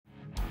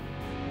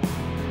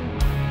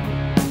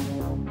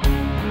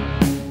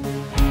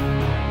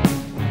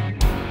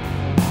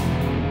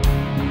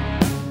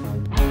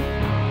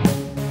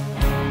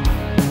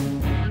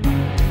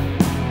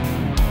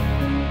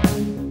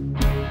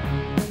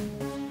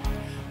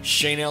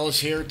Shane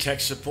Ellis here, Tech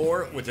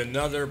Support, with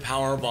another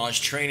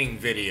PowerBoss training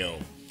video.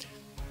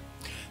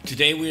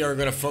 Today we are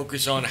going to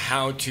focus on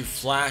how to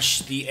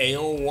flash the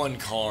A01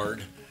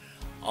 card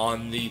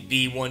on the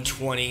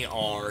B120R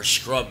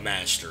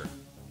Scubmaster.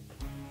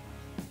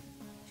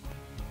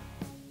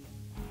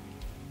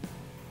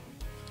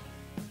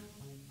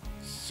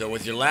 So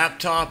with your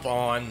laptop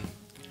on,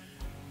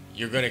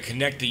 you're going to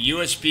connect the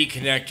USB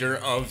connector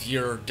of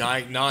your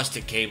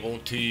diagnostic cable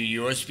to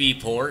your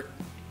USB port.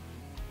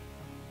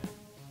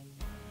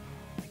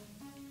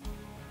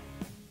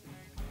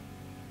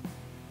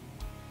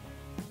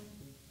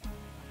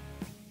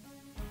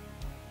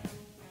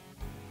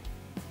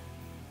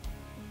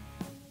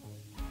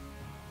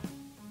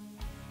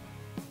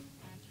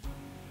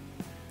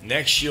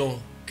 Next,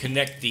 you'll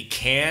connect the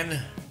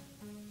CAN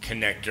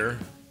connector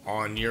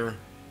on your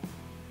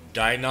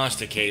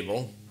diagnostic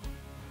cable.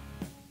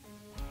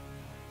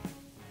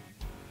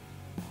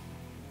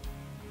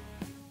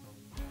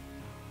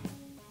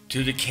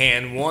 To the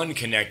CAN 1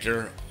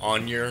 connector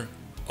on your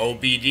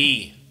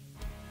OBD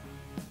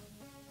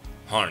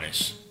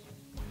harness.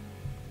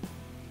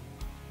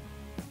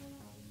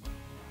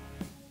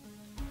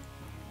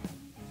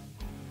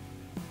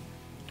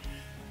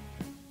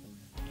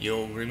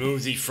 You'll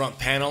remove the front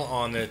panel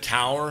on the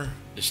tower,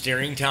 the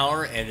steering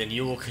tower, and then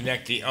you will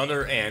connect the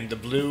other end, the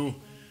blue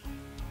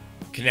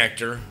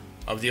connector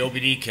of the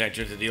OBD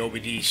connector, to the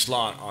OBD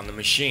slot on the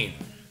machine.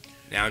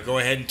 Now go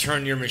ahead and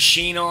turn your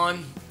machine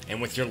on, and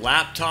with your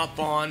laptop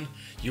on,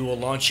 you will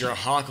launch your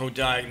Hako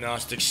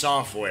diagnostic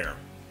software.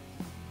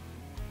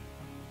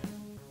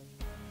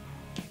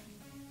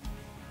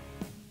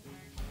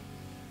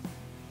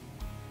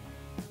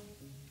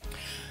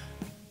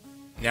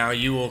 Now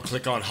you will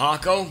click on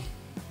Hako.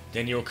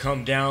 Then you'll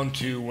come down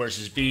to where it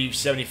says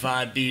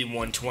B75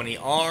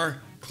 B120R.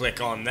 Click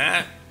on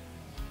that.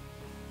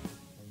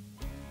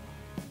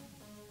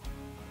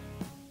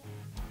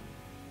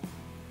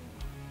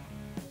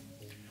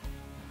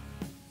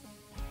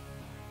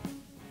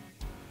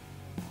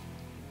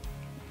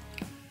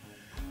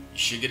 You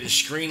should get a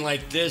screen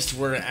like this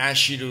where it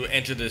asks you to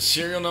enter the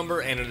serial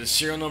number, enter the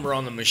serial number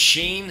on the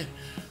machine.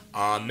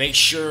 Make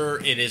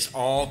sure it is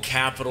all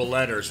capital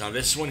letters. Now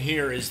this one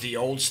here is the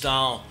old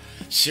style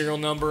serial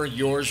number.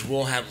 Yours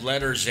will have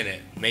letters in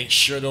it. Make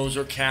sure those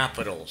are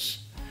capitals.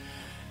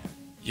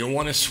 You'll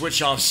want to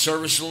switch off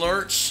service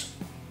alerts.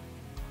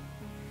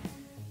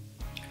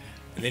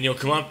 And then you'll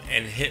come up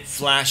and hit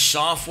flash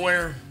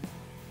software.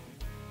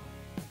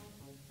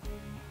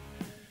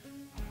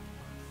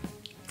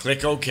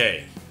 Click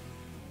OK.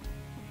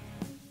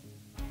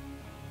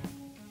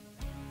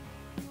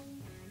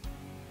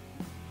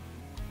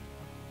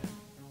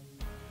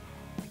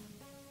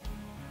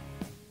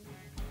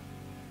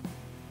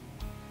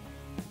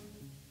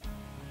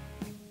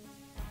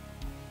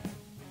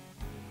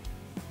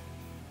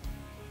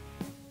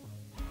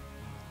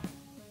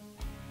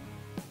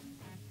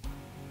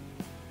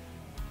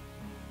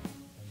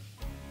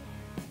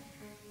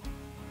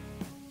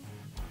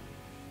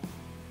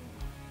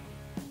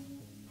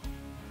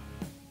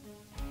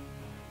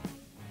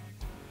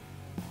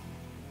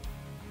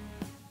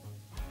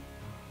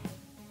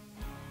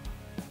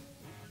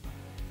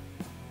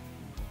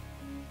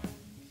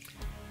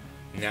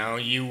 Now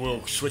you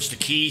will switch the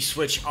key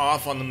switch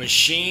off on the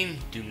machine.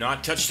 Do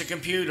not touch the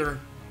computer,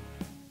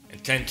 and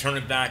then turn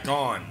it back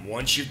on.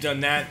 Once you've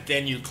done that,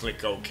 then you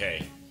click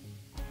OK.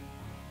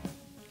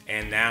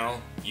 And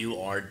now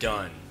you are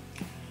done.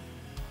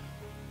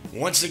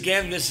 Once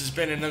again, this has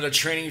been another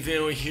training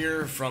video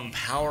here from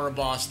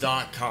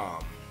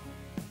PowerBoss.com.